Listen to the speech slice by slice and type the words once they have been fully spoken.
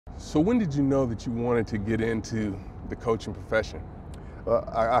So when did you know that you wanted to get into the coaching profession?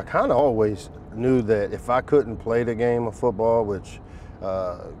 I kind of always knew that if I couldn't play the game of football, which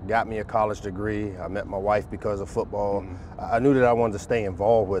got me a college degree, I met my wife because of football, I knew that I wanted to stay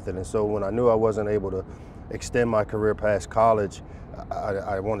involved with it. And so when I knew I wasn't able to extend my career past college,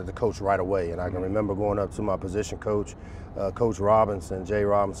 I wanted to coach right away. And I can remember going up to my position coach, Coach Robinson, Jay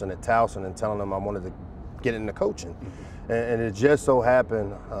Robinson at Towson, and telling him I wanted to get into coaching. And it just so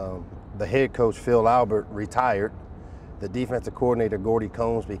happened the head coach, Phil Albert, retired. The defensive coordinator, Gordy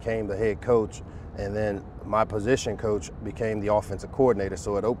Combs, became the head coach, and then my position coach became the offensive coordinator,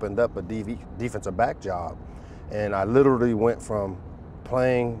 so it opened up a defensive back job. And I literally went from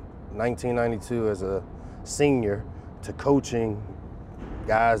playing 1992 as a senior to coaching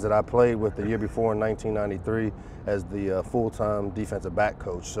guys that I played with the year before in 1993 as the full-time defensive back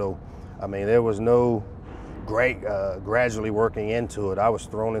coach. So, I mean, there was no gradually working into it. I was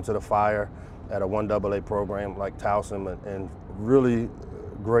thrown into the fire at a 1AA program like Towson, and really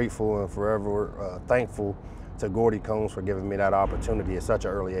grateful and forever thankful to Gordy Combs for giving me that opportunity at such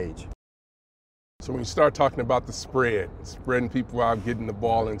an early age. So when you start talking about the spreading people out, getting the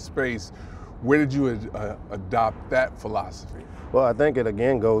ball in space, where did you adopt that philosophy? Well, I think it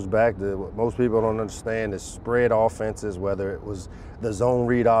again goes back to what most people don't understand is spread offenses, whether it was the zone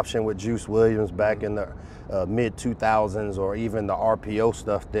read option with Juice Williams back in the mid-2000s, or even the RPO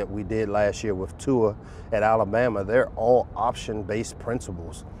stuff that we did last year with Tua at Alabama. They're all option-based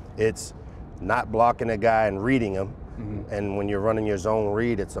principles. It's not blocking a guy and reading him. And when you're running your zone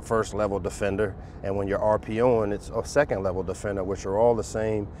read, it's a first-level defender. And when you're RPOing, it's a second-level defender, which are all the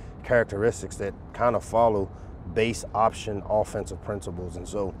same characteristics that kind of follow base option offensive principles. And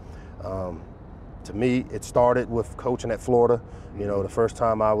so to me, it started with coaching at Florida. You know, the first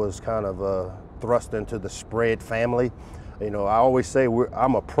time I was kind of thrust into the spread family. You know, I always say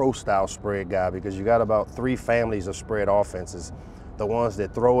I'm a pro-style spread guy, because you got about 3 families of spread offenses. The ones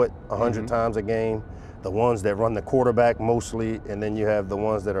that throw it 100 times a game, the ones that run the quarterback mostly, and then you have the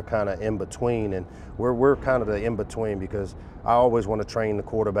ones that are kind of in between. And we're kind of the in between, because I always want to train the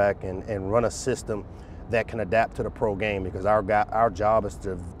quarterback and run a system that can adapt to the pro game, because our job is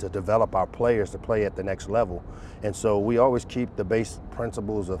to develop our players to play at the next level. And so we always keep the base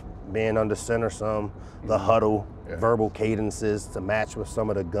principles of being under center some, the huddle, verbal cadences to match with some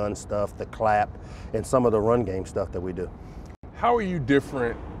of the gun stuff, the clap, and some of the run game stuff that we do. How are you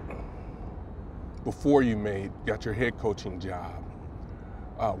different before you got your head coaching job,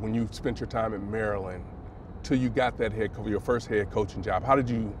 when you spent your time in Maryland, till you got that your first head coaching job? How did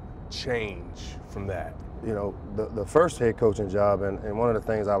you change from that? You know, the first head coaching job, and one of the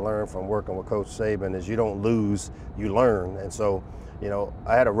things I learned from working with Coach Saban is you don't lose, you learn. And so, you know,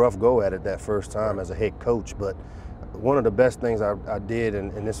 I had a rough go at it that first time as a head coach, but one of the best things I did,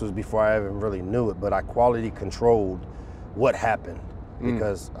 and this was before I even really knew it, but I quality controlled what happened,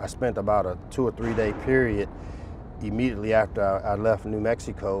 because I spent about a 2 or 3 day period immediately after I left New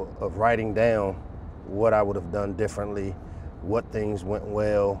Mexico of writing down what I would have done differently, what things went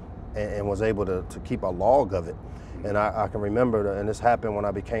well, and was able to keep a log of it. And I can remember, and this happened when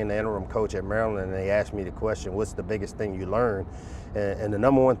I became the interim coach at Maryland, and they asked me the question, what's the biggest thing you learned? And the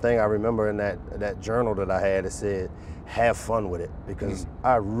number one thing I remember in that journal that I had, it said, have fun with it. Because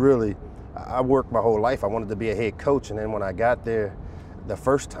I worked my whole life, I wanted to be a head coach, and then when I got there the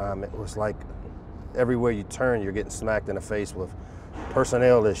first time, it was like everywhere you turn, you're getting smacked in the face with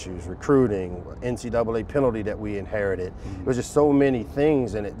personnel issues, recruiting, NCAA penalty that we inherited. It was just so many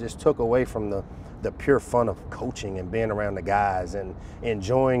things, and it just took away from the pure fun of coaching and being around the guys and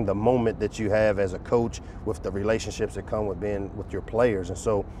enjoying the moment that you have as a coach with the relationships that come with being with your players. And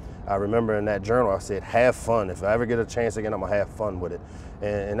so I remember in that journal, I said, have fun. If I ever get a chance again, I'm gonna have fun with it.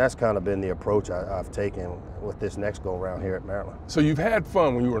 And that's kind of been the approach I've taken with this next go around here at Maryland. So you've had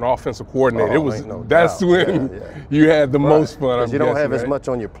fun when you were an offensive coordinator. Oh, That's when you had the most fun. Because you don't have as much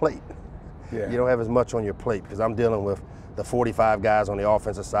on your plate. Yeah. You don't have as much on your plate, because I'm dealing with the 45 guys on the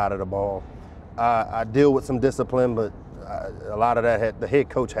offensive side of the ball. I deal with some discipline, but a lot of that, the head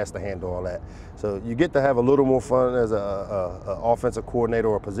coach has to handle all that. So you get to have a little more fun as a offensive coordinator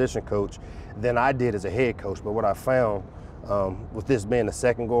or a position coach than I did as a head coach. But what I found with this being the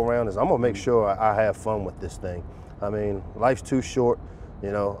second go around is I'm gonna make sure I have fun with this thing. I mean, life's too short.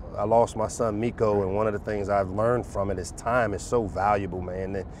 You know, I lost my son Miko, and one of the things I've learned from it is time is so valuable,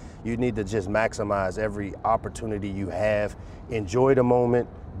 man, that you need to just maximize every opportunity you have. Enjoy the moment,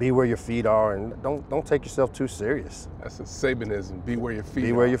 be where your feet are, and don't take yourself too serious. That's a Sabanism, be where your feet are.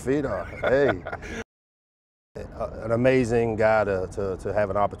 Be where your feet are, hey. An amazing guy to have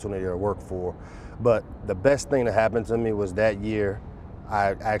an opportunity to work for. But the best thing that happened to me was that year,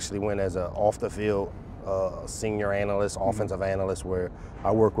 I actually went as an off the field senior analyst, offensive analyst, where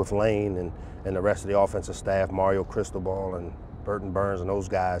I work with Lane and the rest of the offensive staff, Mario Cristobal and Burton Burns and those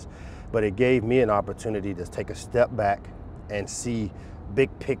guys. But it gave me an opportunity to take a step back and see big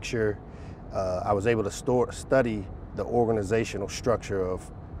picture. I was able to study the organizational structure of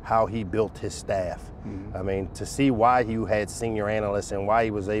how he built his staff. I mean, to see why he had senior analysts and why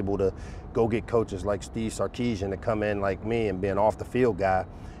he was able to go get coaches like Steve Sarkisian to come in like me and be an off the field guy,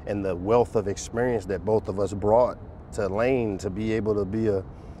 and the wealth of experience that both of us brought to Lane to be able to be a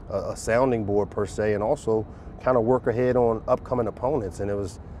sounding board per se, and also kind of work ahead on upcoming opponents. And it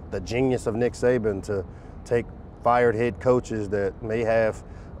was the genius of Nick Saban to take fired head coaches that may have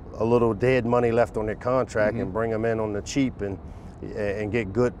a little dead money left on their contract and bring them in on the cheap and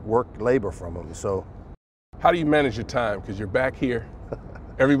get good work labor from them. So, how do you manage your time? Because you're back here,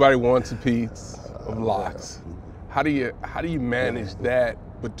 everybody wants a piece of Locks. How do you manage that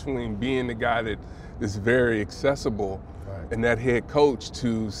between being the guy that is very accessible and that head coach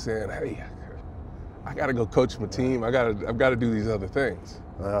to saying, hey, I got to go coach my team. I've got to do these other things.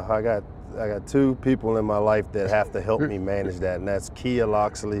 I got two people in my life that have to help me manage that, and that's Kia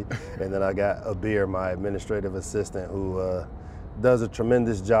Locksley, and then I got Abir, my administrative assistant, who does a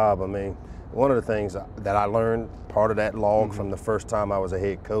tremendous job. I mean, one of the things that I learned, part of that log from the first time I was a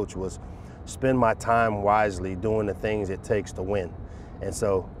head coach, was spend my time wisely doing the things it takes to win. And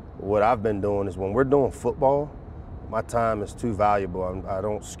so what I've been doing is when we're doing football, my time is too valuable. I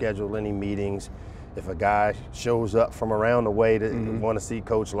don't schedule any meetings. If a guy shows up from around the way to want to see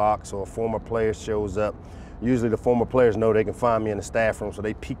Coach Locks, or a former player shows up, usually the former players know they can find me in the staff room, so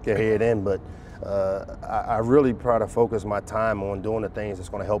they peek their head in. But I really try to focus my time on doing the things that's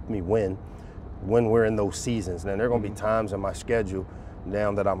going to help me win when we're in those seasons. And there are going to be times in my schedule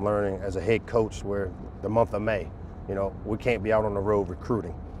now that I'm learning as a head coach where the month of May, we can't be out on the road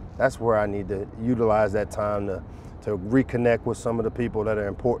recruiting. That's where I need to utilize that time to reconnect with some of the people that are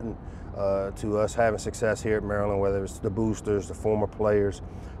important to us having success here at Maryland, whether it's the boosters, the former players.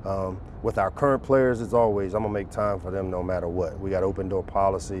 With our current players, as always, I'm gonna make time for them no matter what. We got open door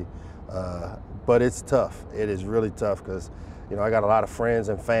policy, but it's tough. It is really tough because, I got a lot of friends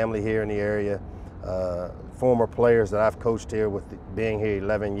and family here in the area, former players that I've coached here with being here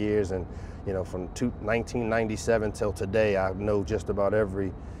 11 years, and from 1997 till today, I know just about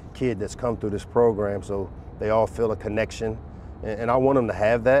every kid that's come through this program, so they all feel a connection. And I want them to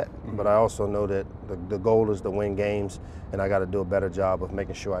have that, but I also know that the goal is to win games, and I got to do a better job of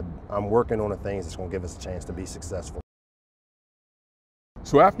making sure I'm working on the things that's going to give us a chance to be successful.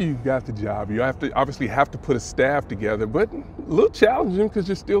 So after you got the job, you obviously have to put a staff together, but a little challenging because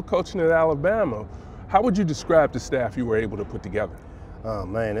you're still coaching at Alabama. How would you describe the staff you were able to put together?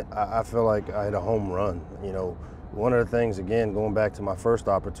 Man, I feel like I had a home run. One of the things, again, going back to my first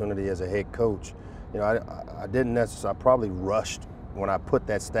opportunity as a head coach, I didn't necessarily, I probably rushed when I put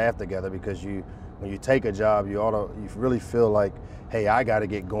that staff together, because when you take a job, you really feel like, hey, I got to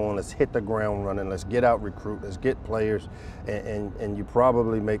get going. Let's hit the ground running. Let's get out, recruit. Let's get players, and you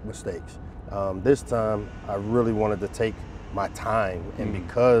probably make mistakes. This time, I really wanted to take my time, and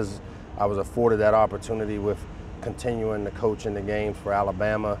because I was afforded that opportunity with continuing to coach in the games for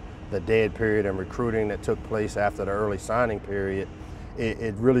Alabama, the dead period in recruiting that took place after the early signing period,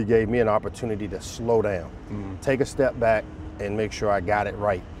 it really gave me an opportunity to slow down, take a step back, and make sure I got it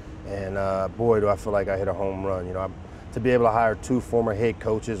right. And boy, do I feel like I hit a home run. To be able to hire two former head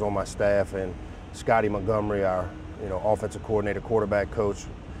coaches on my staff, and Scotty Montgomery, our offensive coordinator, quarterback coach,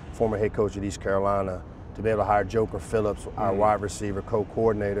 former head coach at East Carolina, to be able to hire Joker Phillips, our wide receiver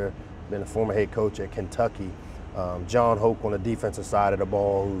co-coordinator, been a former head coach at Kentucky, John Hoke on the defensive side of the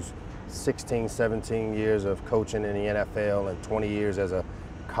ball, who's 16, 17 years of coaching in the NFL and 20 years as a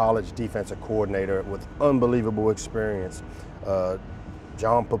college defensive coordinator with unbelievable experience.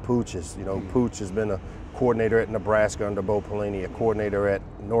 John Papuchis, Pooch has been a coordinator at Nebraska under Bo Pelini, a coordinator at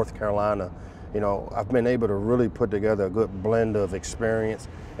North Carolina. I've been able to really put together a good blend of experience,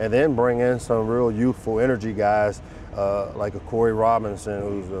 and then bring in some real youthful energy guys like a Corey Robinson,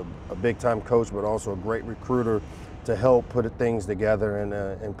 who's a big-time coach, but also a great recruiter, to help put things together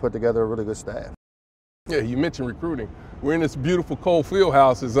and put together a really good staff. Yeah, you mentioned recruiting. We're in this beautiful Cole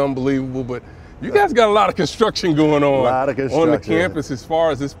Fieldhouse. It's unbelievable, but you guys got a lot of construction going on on the campus as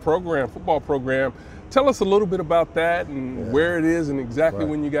far as this football program. Tell us a little bit about that and where it is, and exactly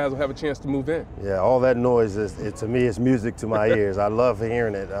when you guys will have a chance to move in. Yeah, all that noise, to me, is music to my ears. I love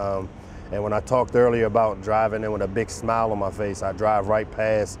hearing it. And when I talked earlier about driving in with a big smile on my face, I drive right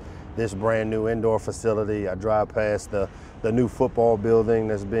past this brand new indoor facility. I drive past the new football building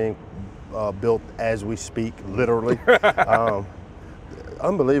that's being built as we speak, literally.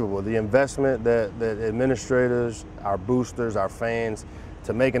 unbelievable. The investment that administrators, our boosters, our fans,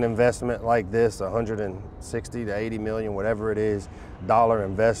 to make an investment like this, 160 to 80 million, whatever it is, dollar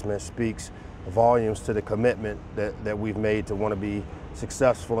investment speaks volumes to the commitment that we've made to want to be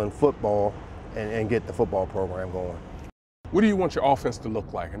successful in football and get the football program going. What do you want your offense to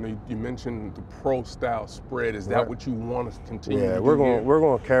look like? I know you mentioned the pro style spread. Is that what you want to continue to do? We're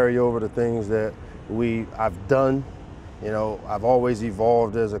going to carry over the things that I've done. You know, I've always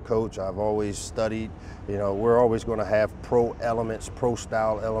evolved as a coach. I've always studied. You know, we're always going to have pro elements, pro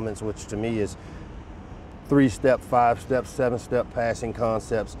style elements, which to me is 3-step, 5-step, 7-step passing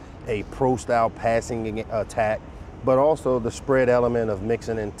concepts, a pro style passing attack, but also the spread element of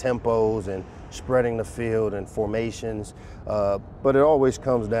mixing in tempos and spreading the field and formations. But it always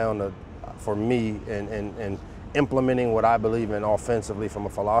comes down to, for me, and implementing what I believe in offensively from a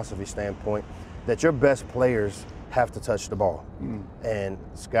philosophy standpoint, that your best players have to touch the ball. And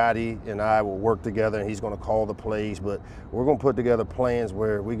Scotty and I will work together, and he's going to call the plays, but we're going to put together plans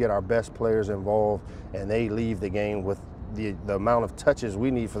where we get our best players involved and they leave the game with the amount of touches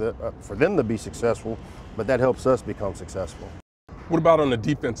we need for them to be successful, but that helps us become successful. What about on the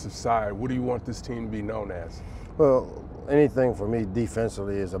defensive side? What do you want this team to be known as? Well, anything for me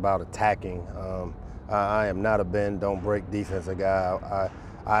defensively is about attacking. I am not a bend, don't break defensive guy.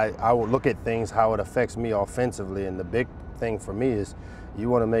 I will look at things how it affects me offensively, and the big thing for me is you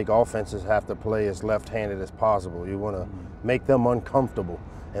want to make offenses have to play as left-handed as possible. You want to make them uncomfortable,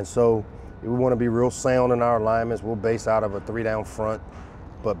 and so we want to be real sound in our alignments. We'll base out of a 3-down front,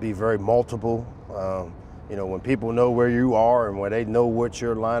 but be very multiple. You know, when people know where you are and where they know what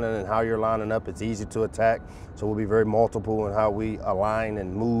you're lining and how you're lining up, it's easy to attack. So we'll be very multiple in how we align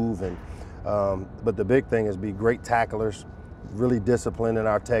and move. And but the big thing is be great tacklers, really disciplined in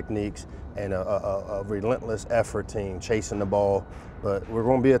our techniques, and a relentless effort team chasing the ball. But we're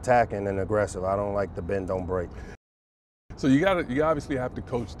going to be attacking and aggressive. I don't like the bend, don't break. So you obviously have to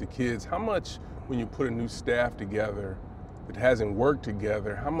coach the kids. How much, when you put a new staff together that hasn't worked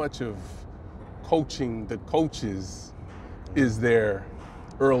together, how much of coaching the coaches is there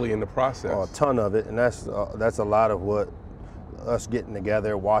early in the process? Oh, a ton of it, and that's a lot of what us getting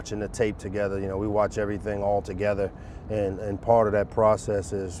together, watching the tape together. You know, we watch everything all together, and part of that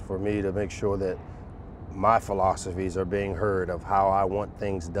process is for me to make sure that my philosophies are being heard of how I want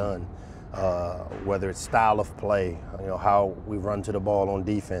things done, whether it's style of play, you know, how we run to the ball on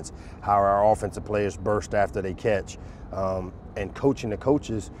defense, how our offensive players burst after they catch, and coaching the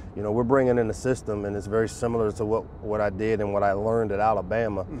coaches. You know, we're bringing in a system, and it's very similar to what I did and what I learned at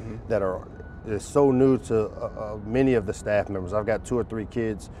Alabama, that is so new to many of the staff members. I've got 2 or 3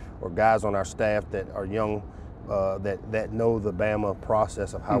 kids or guys on our staff that are young, that know the Bama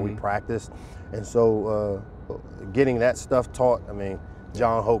process of how we practice. And so getting that stuff taught, I mean,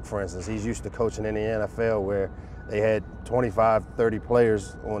 John Hoke, for instance, he's used to coaching in the NFL where they had 25, 30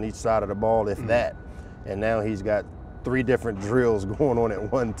 players on each side of the ball, if that. And now he's got 3 different drills going on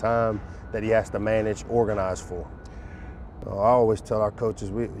at one time that he has to manage, organize for. I always tell our coaches,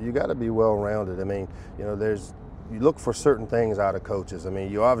 you got to be well-rounded. I mean, you know, you look for certain things out of coaches. I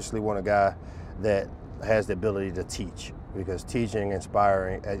mean, you obviously want a guy that has the ability to teach, because teaching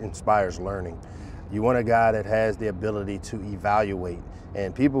inspires learning. You want a guy that has the ability to evaluate,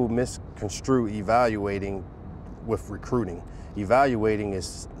 and people misconstrue evaluating with recruiting. Evaluating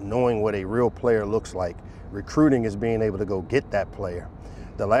is knowing what a real player looks like. Recruiting is being able to go get that player.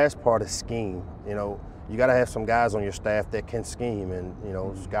 The last part is scheme. You know, you got to have some guys on your staff that can scheme, and you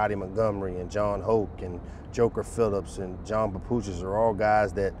know, Scotty Montgomery and John Hoke and Joker Phillips and John Papuchis are all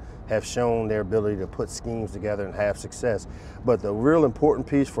guys that have shown their ability to put schemes together and have success. But the real important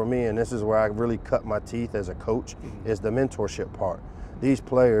piece for me, and this is where I really cut my teeth as a coach, is the mentorship part. These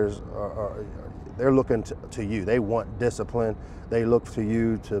players they're looking to you. They want discipline. They look to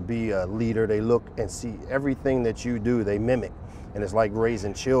you to be a leader. They look and see everything that you do, they mimic. And it's like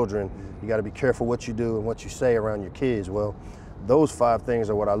raising children. You got to be careful what you do and what you say around your kids. Well, those 5 things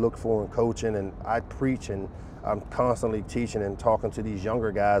are what I look for in coaching, and I preach, and I'm constantly teaching and talking to these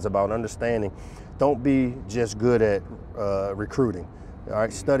younger guys about understanding. Don't be just good at recruiting. All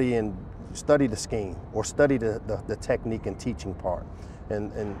right, study the scheme, or study the technique and teaching part.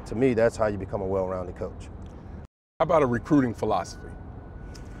 And to me, that's how you become a well-rounded coach. How about a recruiting philosophy?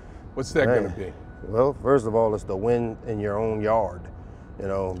 What's that going to be? Well, first of all, it's to win in your own yard. You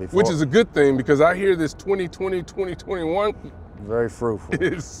know, which is a good thing, because I hear this 2020, 2021. Very fruitful.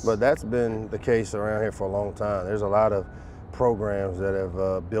 But that's been the case around here for a long time. There's a lot of programs that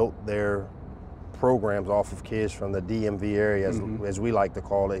have built their programs off of kids from the DMV area, as we like to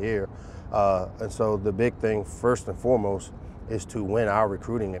call it here. And so the big thing, first and foremost, is to win our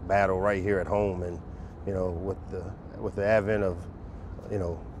recruiting battle right here at home. And you know, with the advent of, you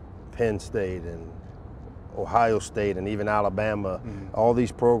know, Penn State and Ohio State and even Alabama, all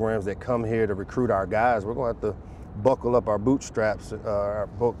these programs that come here to recruit our guys, we're going to have to buckle up our bootstraps,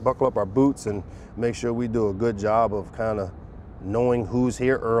 buckle up our boots, and make sure we do a good job of kind of knowing who's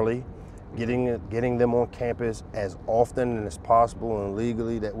here early, getting them on campus as often as possible and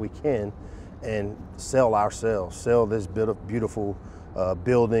legally that we can, and sell ourselves, sell this beautiful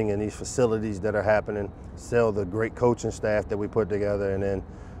building and these facilities that are happening, sell the great coaching staff that we put together, and then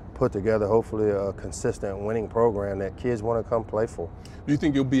put together hopefully a consistent winning program that kids want to come play for. Do you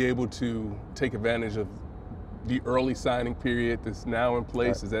think you'll be able to take advantage of the early signing period that's now in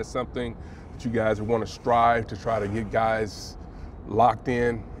place? Right. Is that something that you guys want to strive to try to get guys locked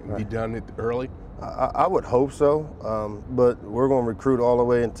in and be done it early? I would hope so, but we're going to recruit all the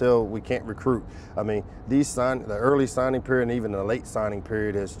way until we can't recruit. I mean, the early signing period and even the late signing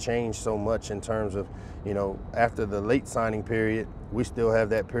period has changed so much in terms of, you know, after the late signing period, we still have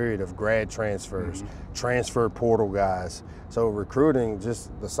that period of grad transfers, transfer portal guys. So recruiting,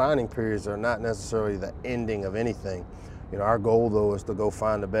 just the signing periods are not necessarily the ending of anything. You know, our goal though is to go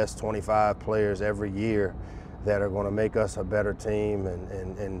find the best 25 players every year that are going to make us a better team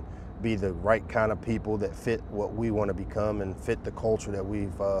and be the right kind of people that fit what we want to become and fit the culture that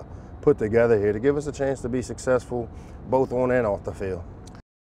we've put together here to give us a chance to be successful both on and off the field.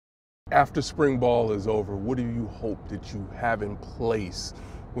 After spring ball is over, what do you hope that you have in place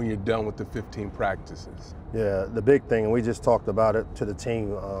when you're done with the 15 practices? Yeah, the big thing, and we just talked about it to the team,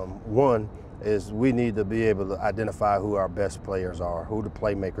 one is we need to be able to identify who our best players are, who the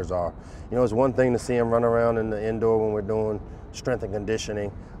playmakers are. You know, it's one thing to see them run around in the indoor when we're doing strength and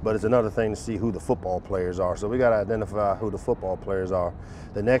conditioning, but it's another thing to see who the football players are. So we got to identify who the football players are.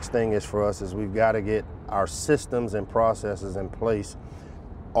 The next thing is for us is we've got to get our systems and processes in place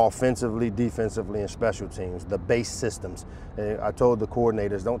offensively, defensively, and special teams, the base systems. And I told the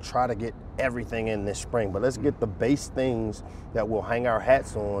coordinators, don't try to get everything in this spring, but let's get the base things that we'll hang our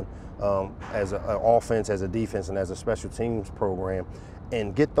hats on as an offense, as a defense, and as a special teams program,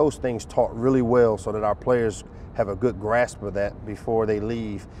 and get those things taught really well so that our players have a good grasp of that before they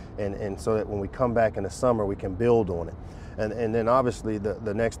leave, and so that when we come back in the summer, we can build on it. And then obviously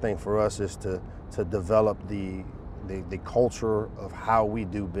the next thing for us is to develop the culture of how we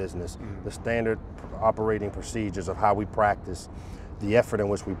do business, the standard operating procedures of how we practice, the effort in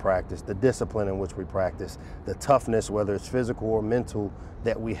which we practice, the discipline in which we practice, the toughness, whether it's physical or mental,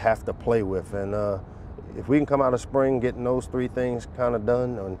 that we have to play with. And if we can come out of spring getting those three things kind of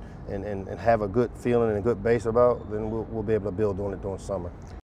done and have a good feeling and a good base about, then we'll be able to build on it during summer.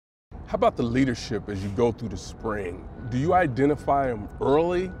 How about the leadership as you go through the spring? Do you identify them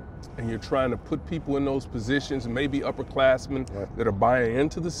early and you're trying to put people in those positions, maybe upperclassmen that are buying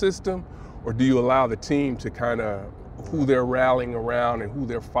into the system, or do you allow the team to kind of who they're rallying around and who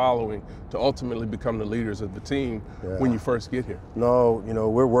they're following to ultimately become the leaders of the team when you first get here? No, you know,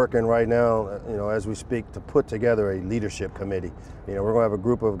 we're working right now, you know, as we speak, to put together a leadership committee. You know, we're going to have a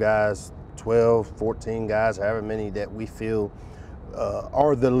group of guys, 12, 14 guys, however many that we feel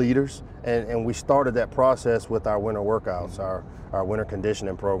are the leaders, and we started that process with our winter workouts, our winter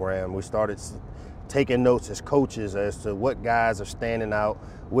conditioning program. We started taking notes as coaches as to what guys are standing out,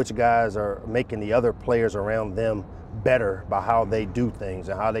 which guys are making the other players around them better by how they do things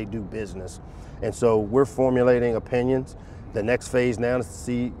and how they do business. And so we're formulating opinions. The next phase now is to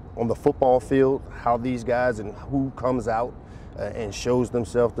see on the football field how these guys and who comes out and shows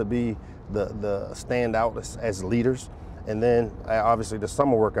themselves to be the standout as leaders. And then obviously the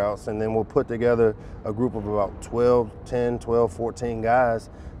summer workouts, and then we'll put together a group of about 10, 12, 14 guys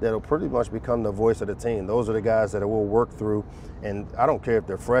that'll pretty much become the voice of the team. Those are the guys that we'll work through, and I don't care if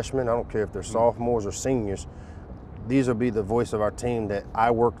they're freshmen, I don't care if they're sophomores or seniors. These will be the voice of our team that I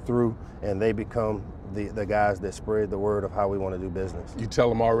work through, and they become the guys that spread the word of how we want to do business. You tell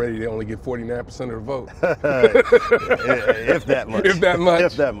them already they only get 49% of the vote. If that much. If that much.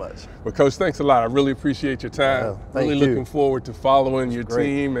 If that much. Well, Coach, thanks a lot. I really appreciate your time. Really looking forward to following your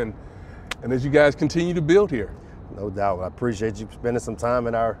team and as you guys continue to build here. No doubt. I appreciate you spending some time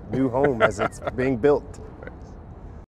in our new home as it's being built.